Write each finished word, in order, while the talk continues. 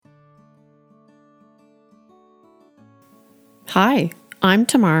Hi, I'm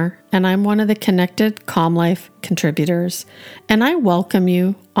Tamar, and I'm one of the Connected Calm Life contributors, and I welcome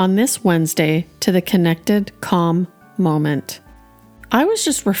you on this Wednesday to the Connected Calm Moment. I was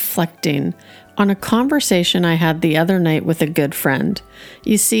just reflecting on a conversation I had the other night with a good friend.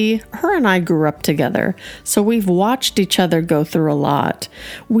 You see, her and I grew up together, so we've watched each other go through a lot.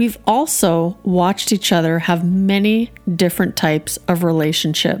 We've also watched each other have many different types of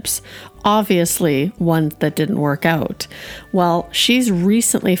relationships, obviously ones that didn't work out. Well, she's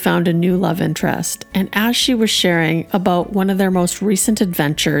recently found a new love interest, and as she was sharing about one of their most recent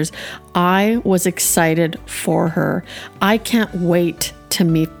adventures, I was excited for her. I can't wait to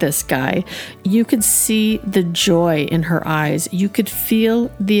meet this guy. You could see the joy in her eyes. You could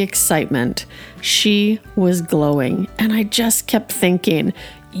feel the excitement. She was glowing, and I just kept thinking,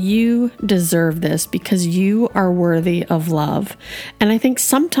 you deserve this because you are worthy of love. And I think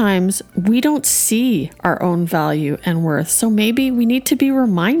sometimes we don't see our own value and worth, so maybe we need to be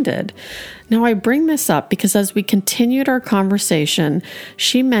reminded. Now, I bring this up because as we continued our conversation,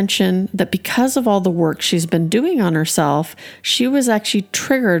 she mentioned that because of all the work she's been doing on herself, she was actually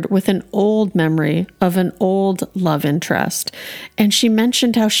triggered with an old memory of an old love interest. And she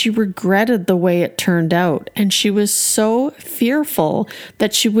mentioned how she regretted the way it turned out, and she was so fearful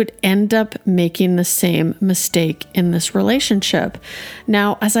that she would end up making the same mistake in this relationship.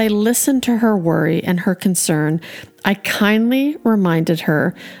 Now, as I listened to her worry and her concern, I kindly reminded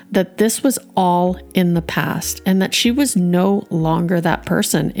her that this was all in the past and that she was no longer that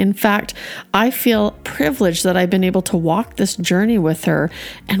person. In fact, I feel privileged that I've been able to walk this journey with her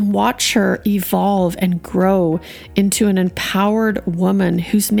and watch her evolve and grow into an empowered woman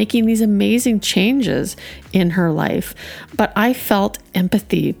who's making these amazing changes in her life. But I felt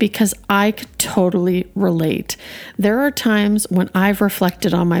empathy because I could totally relate. There are times when I've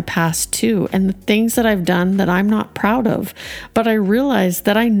reflected on my past too, and the things that I've done that I'm not proud of, but I realize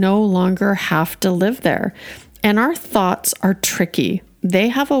that I no longer have to live there. And our thoughts are tricky. They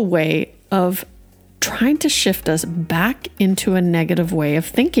have a way of trying to shift us back into a negative way of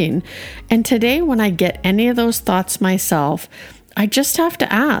thinking. And today, when I get any of those thoughts myself, I just have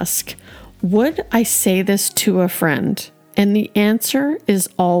to ask, would I say this to a friend? And the answer is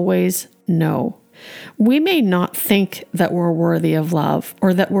always no. We may not think that we're worthy of love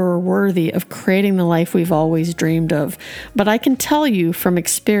or that we're worthy of creating the life we've always dreamed of, but I can tell you from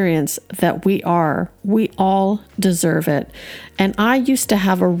experience that we are. We all deserve it. And I used to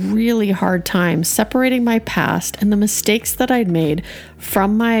have a really hard time separating my past and the mistakes that I'd made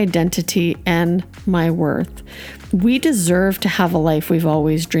from my identity and my worth. We deserve to have a life we've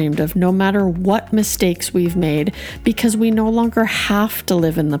always dreamed of, no matter what mistakes we've made, because we no longer have to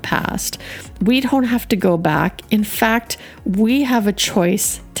live in the past. We don't have to go back. In fact, we have a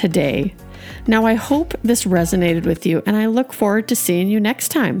choice today. Now, I hope this resonated with you, and I look forward to seeing you next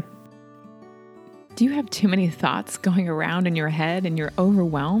time. Do you have too many thoughts going around in your head and you're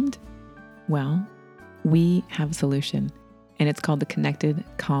overwhelmed? Well, we have a solution, and it's called the Connected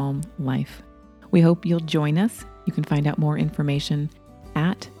Calm Life. We hope you'll join us. You can find out more information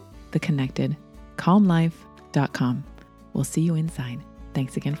at theconnectedcalmlife.com. We'll see you inside.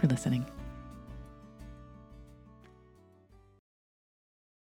 Thanks again for listening.